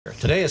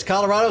Today is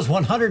Colorado's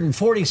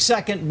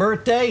 142nd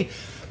birthday.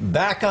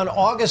 Back on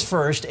August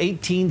 1st,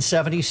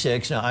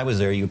 1876. Now, I was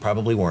there. You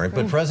probably weren't.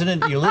 But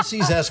President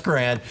Ulysses S.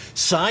 Grant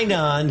signed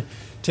on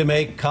to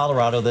make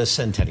Colorado the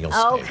centennial state.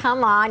 Oh,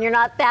 come on. You're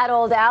not that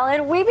old,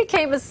 Alan. We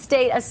became a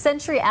state a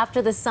century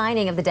after the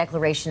signing of the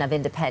Declaration of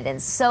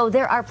Independence. So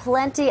there are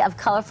plenty of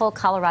colorful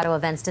Colorado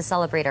events to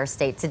celebrate our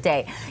state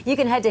today. You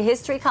can head to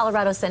History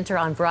Colorado Center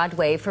on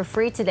Broadway for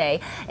free today.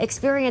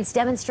 Experience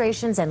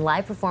demonstrations and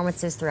live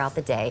performances throughout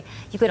the day.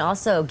 You can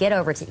also get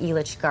over to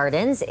Elitch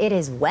Gardens. It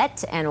is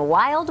Wet and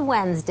Wild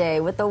Wednesday,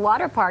 with the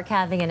water park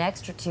having an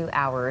extra 2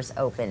 hours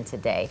open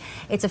today.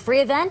 It's a free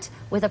event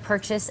with a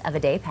purchase of a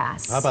day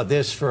pass. How about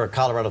this for a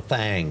Colorado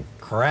thing?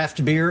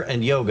 Craft beer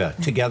and yoga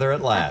together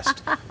at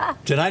last.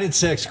 Tonight at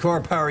 6,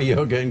 Core Power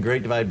Yoga and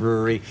Great Divide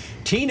Brewery.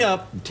 Team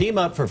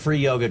up for free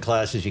yoga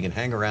classes. You can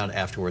hang around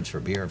afterwards for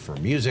beer and for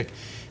music.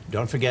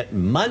 Don't forget,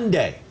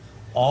 Monday,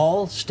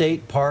 all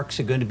state parks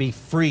are going to be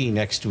free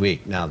next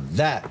week. Now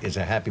that is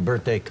a happy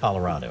birthday,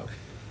 Colorado.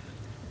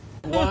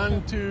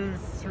 1, 2,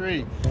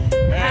 3.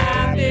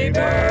 Happy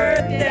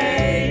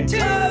birthday to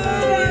you.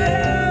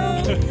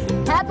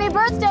 Happy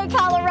birthday,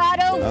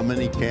 Colorado. How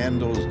many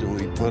candles do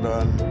we put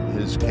on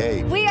his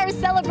cake? We are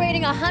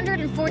celebrating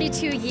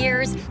 142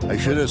 years. I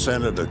should have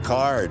sent it a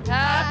card.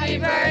 Happy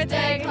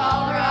birthday,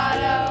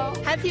 Colorado.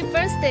 Happy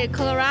birthday,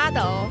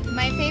 Colorado.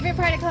 My favorite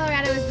part of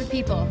Colorado is the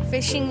people.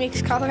 Fishing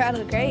makes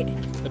Colorado great.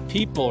 The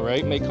people,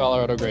 right, make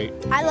Colorado great.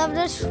 I love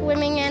the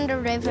swimming and the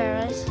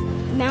rivers.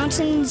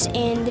 Mountains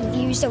and the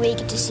views that we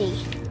get to see.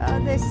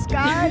 The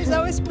sky is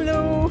always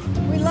blue.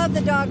 We love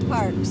the dog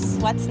parks.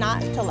 What's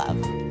not to love?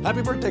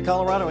 Happy birthday,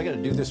 Colorado. I got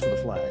to do this with a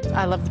flag.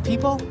 I love the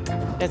people.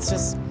 It's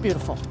just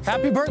beautiful.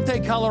 Happy birthday,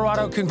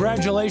 Colorado.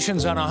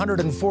 Congratulations on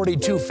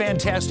 142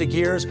 fantastic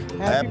years.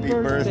 Happy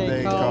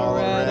birthday,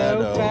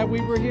 Colorado. Glad we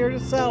were here to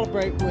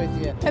celebrate with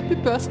you. Happy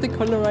birthday,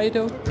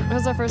 Colorado. It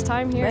was our first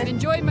time here. I've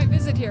enjoyed my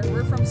visit here.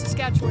 We're from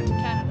Saskatchewan,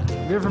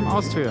 Canada. We're from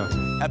Austria.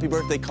 Happy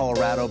birthday,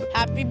 Colorado.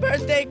 Happy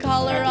birthday,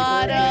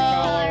 Colorado.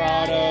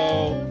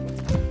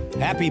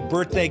 Happy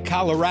birthday,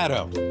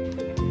 Colorado.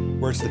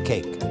 Where's the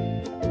cake?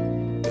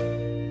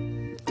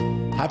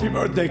 Happy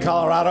birthday,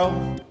 Colorado.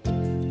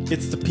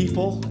 It's the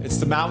people, it's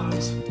the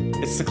mountains,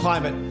 it's the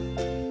climate,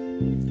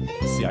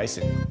 it's the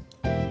icing.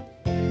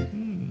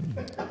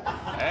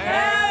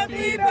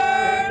 Happy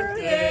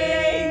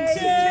birthday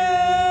to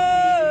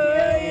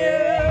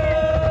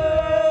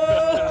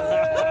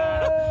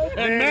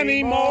you. And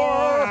many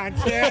more on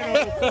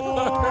Channel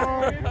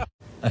 4.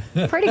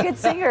 Pretty good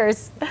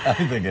singers. I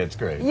think that's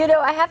great. You know,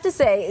 I have to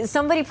say,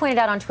 somebody pointed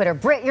out on Twitter,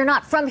 Britt, you're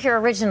not from here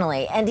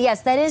originally. And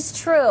yes, that is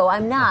true.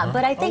 I'm not.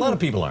 But I think a lot of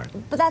people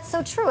aren't. But that's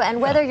so true.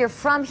 And whether you're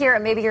from here or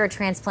maybe you're a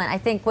transplant, I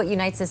think what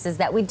unites us is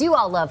that we do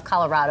all love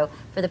Colorado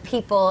for the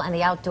people and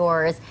the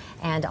outdoors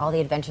and all the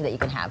adventure that you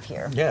can have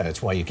here. Yeah,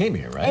 that's why you came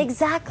here, right?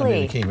 Exactly. I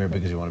mean, you came here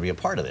because you want to be a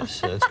part of this.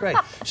 So that's great.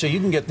 So you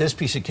can get this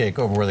piece of cake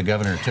over where the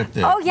governor took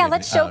the... Oh, yeah,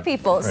 let's show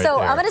people. Right so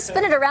there. I'm going to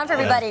spin it around for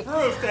everybody.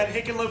 Proof that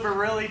Hickenlooper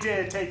really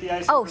did take the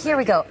ice. Oh, here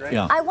we go.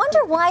 Yeah. I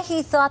wonder why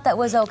he thought that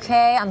was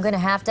okay. I'm going to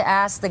have to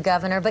ask the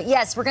governor. But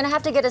yes, we're going to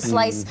have to get a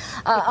slice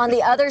on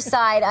the other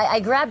side. I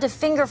grabbed a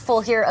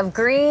fingerful here of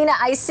green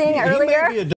icing earlier.